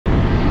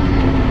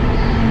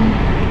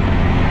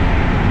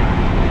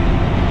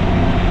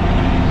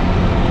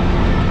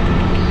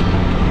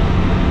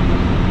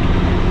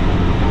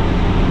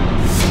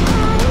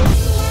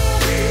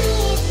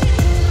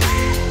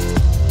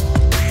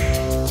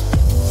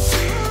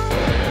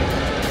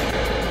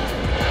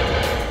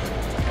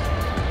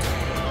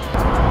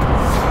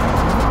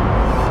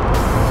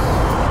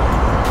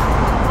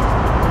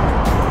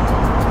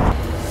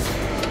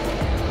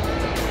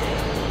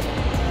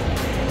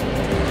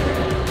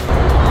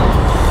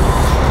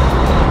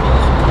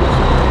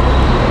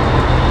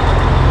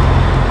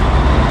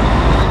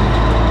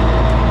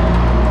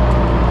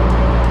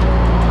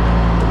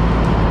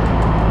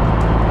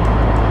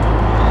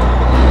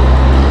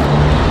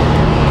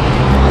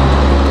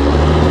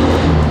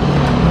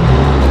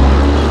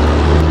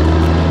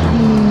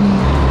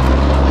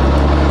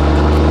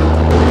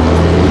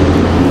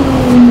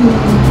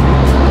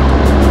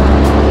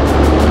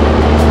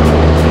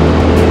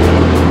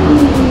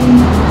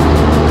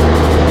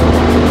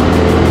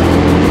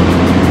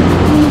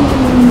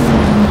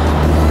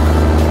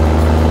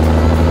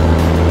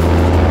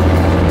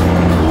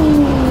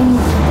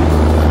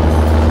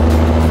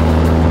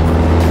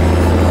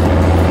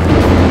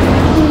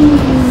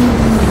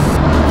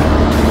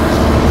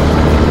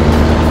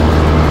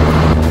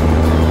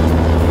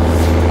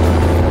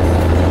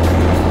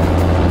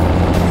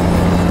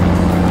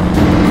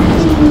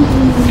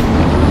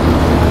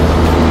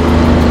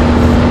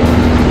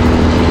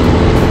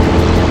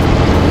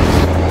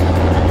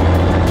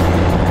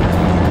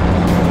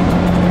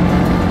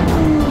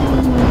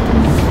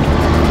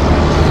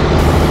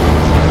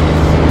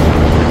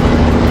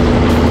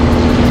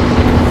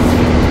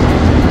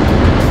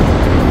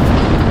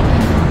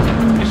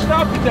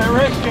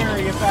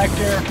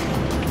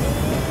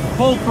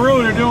pulled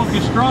through. They're doing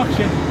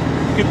construction.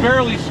 Could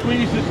barely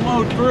squeeze this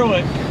load through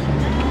it.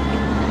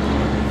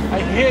 I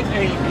hit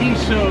a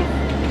piece of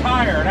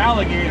tire, an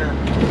alligator.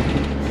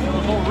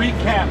 Those little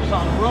recaps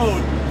on the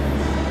road.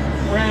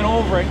 Ran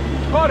over it.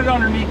 Caught it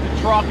underneath the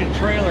truck and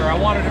trailer. I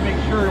wanted to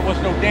make sure there was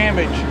no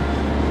damage.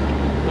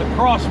 The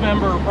cross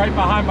member right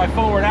behind my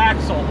forward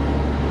axle,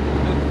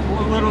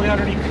 literally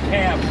underneath the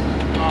cab.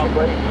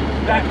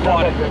 That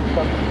caught it.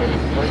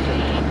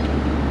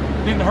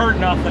 Didn't hurt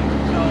nothing,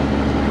 so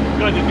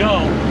good to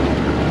go.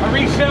 I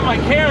reset my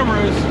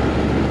cameras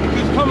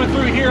because coming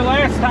through here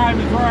last time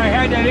is where I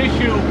had that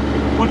issue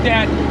with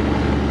that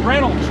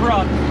rental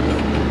truck.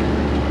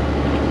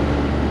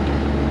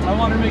 I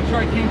wanted to make sure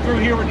I came through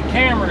here with the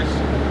cameras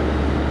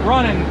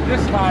running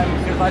this time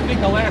because I think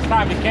the last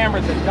time the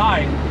cameras had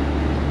died.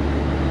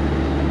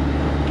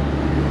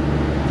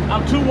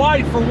 I'm too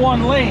wide for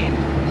one lane,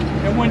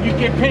 and when you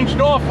get pinched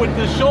off with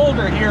the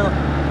shoulder here,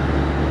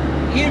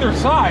 either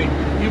side,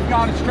 you've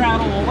got to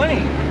straddle the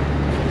lane.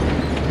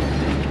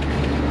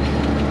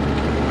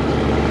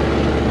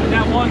 And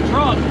that one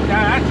truck,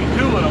 actually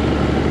two of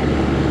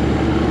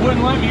them,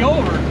 wouldn't let me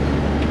over.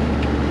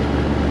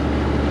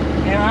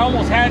 And I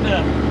almost had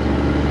to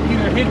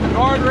either hit the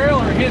guardrail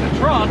or hit a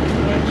truck,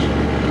 which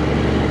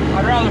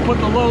I'd rather put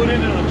the load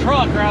into the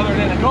truck rather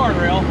than a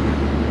guardrail.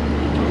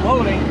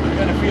 Loading,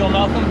 gonna feel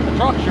nothing. The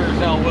truck sure as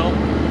hell will.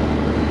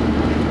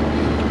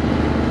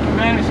 I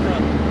managed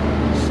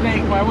to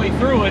snake my way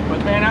through it, but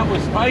man, that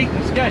was tight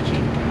and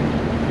sketchy.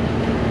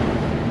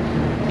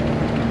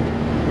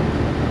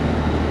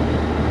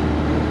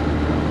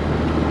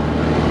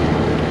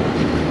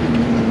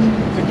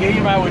 It's a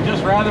game I would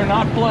just rather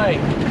not play.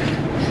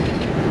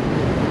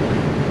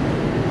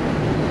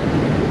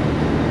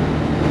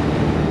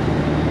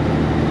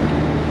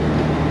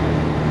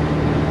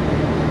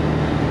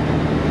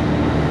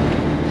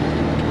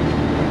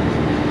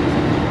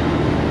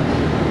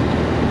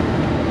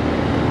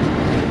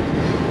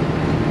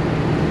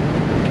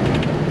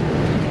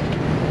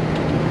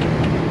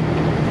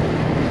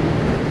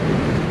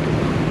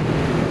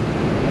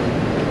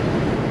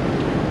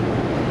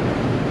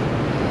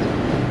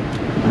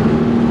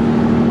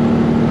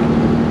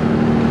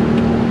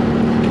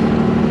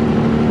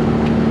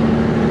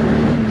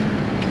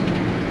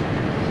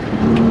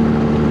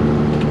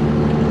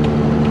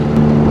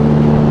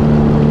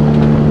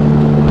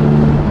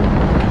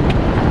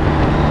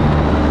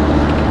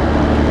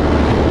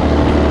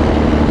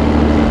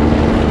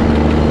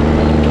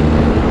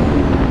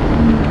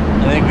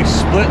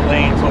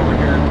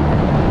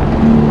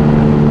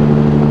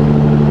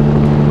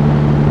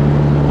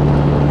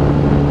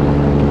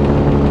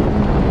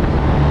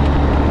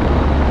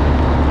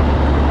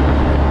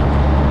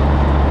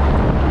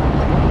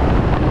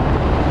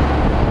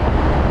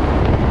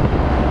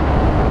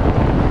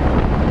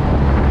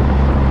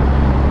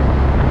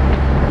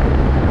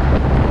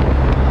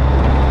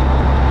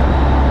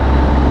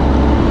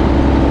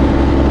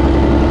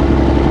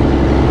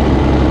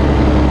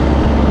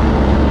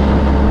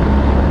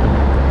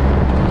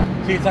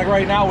 It's like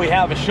right now we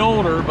have a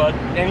shoulder, but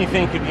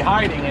anything could be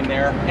hiding in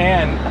there,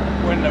 and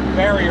when the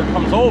barrier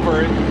comes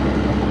over, it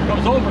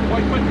comes over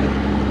quite quickly.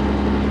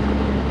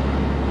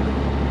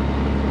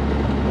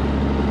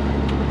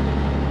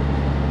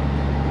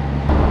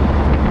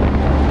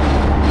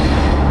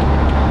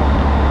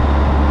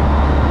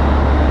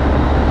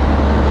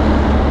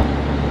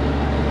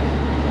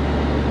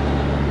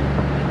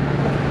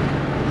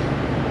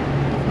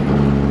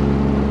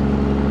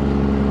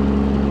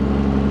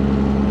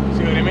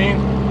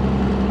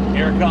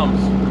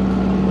 Comes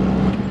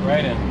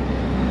right in.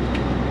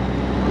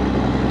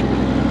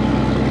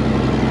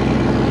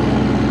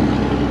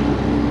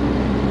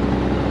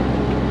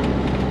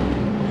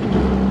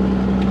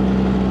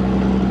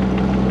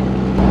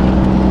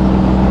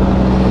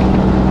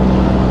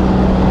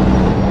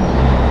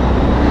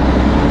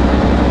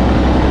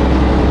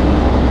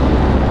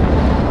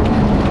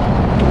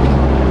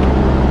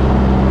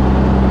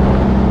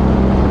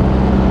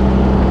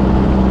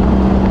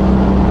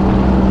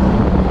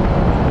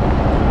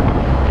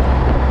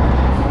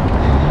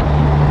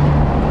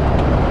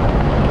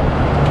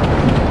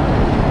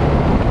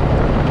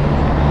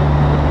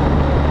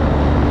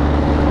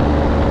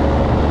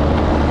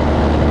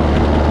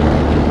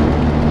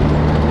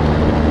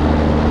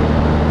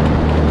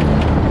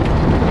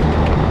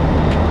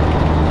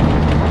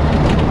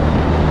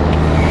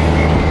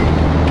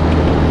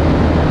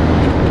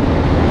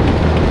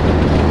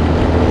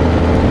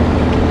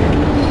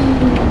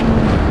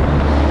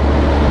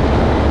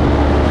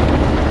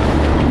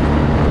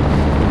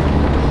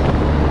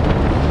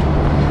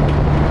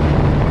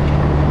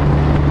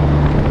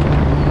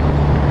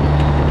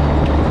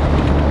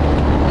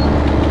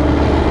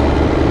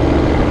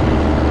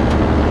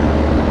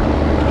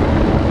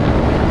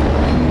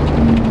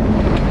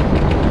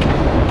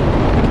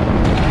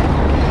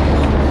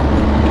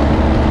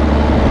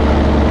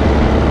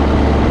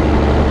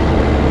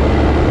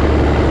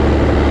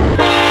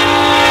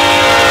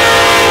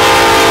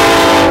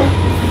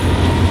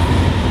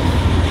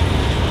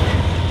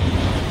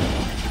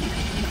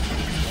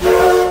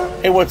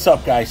 Hey, what's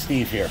up guys?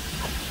 Steve here.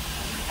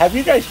 Have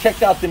you guys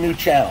checked out the new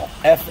channel,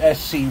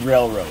 FSC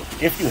Railroad?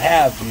 If you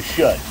have, you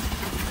should.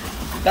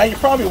 Now you're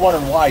probably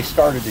wondering why I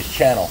started this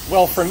channel.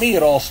 Well, for me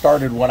it all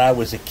started when I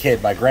was a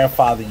kid. My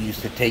grandfather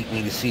used to take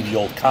me to see the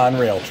old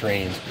Conrail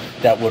trains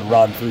that would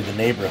run through the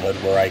neighborhood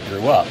where I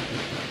grew up.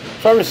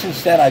 So ever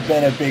since then I've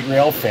been a big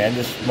rail fan.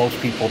 Just most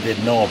people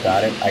didn't know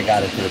about it. I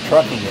got into the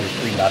trucking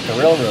industry, not the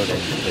railroad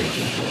industry.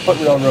 But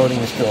railroading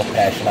is still a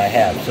passion I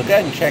have. So go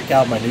ahead and check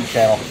out my new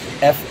channel,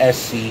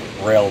 FSC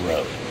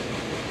Railroad.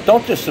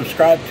 Don't just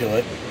subscribe to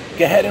it,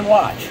 go ahead and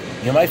watch.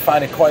 You might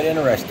find it quite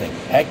interesting.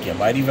 Heck, you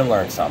might even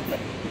learn something.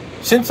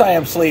 Since I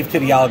am slave to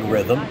the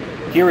algorithm,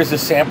 here is a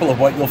sample of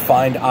what you'll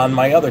find on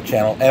my other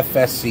channel,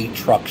 FSC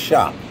Truck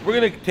Shop. We're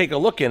going to take a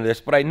look into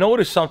this, but I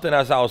noticed something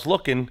as I was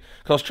looking,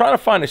 because I was trying to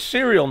find a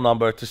serial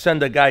number to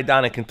send a guy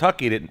down in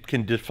Kentucky that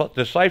can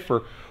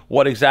decipher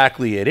what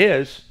exactly it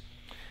is.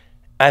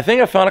 I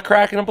think I found a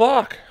crack in the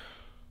block.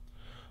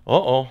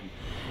 Uh-oh.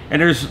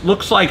 And there's,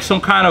 looks like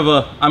some kind of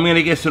a, I'm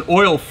gonna guess an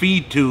oil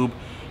feed tube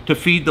to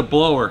feed the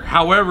blower.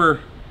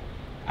 However,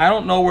 I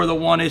don't know where the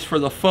one is for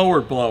the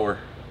forward blower.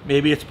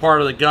 Maybe it's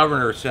part of the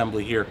governor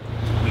assembly here.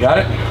 You got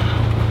it?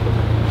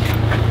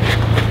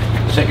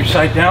 Set your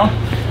sight down.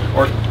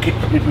 Or,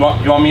 you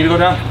want me to go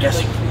down?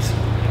 Yes, please.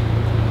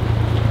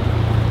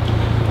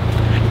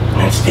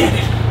 Let's stand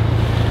it.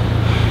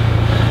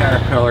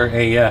 Caterpillar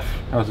AF.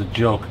 That was a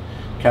joke.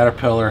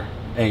 Caterpillar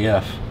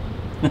AF.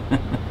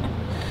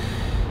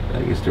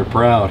 I guess they're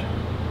proud.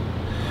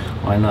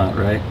 Why not,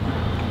 right?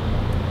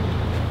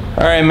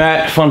 All right,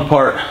 Matt, fun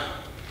part.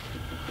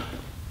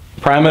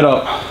 Prime it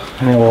up,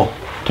 and then we'll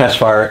test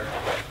fire it.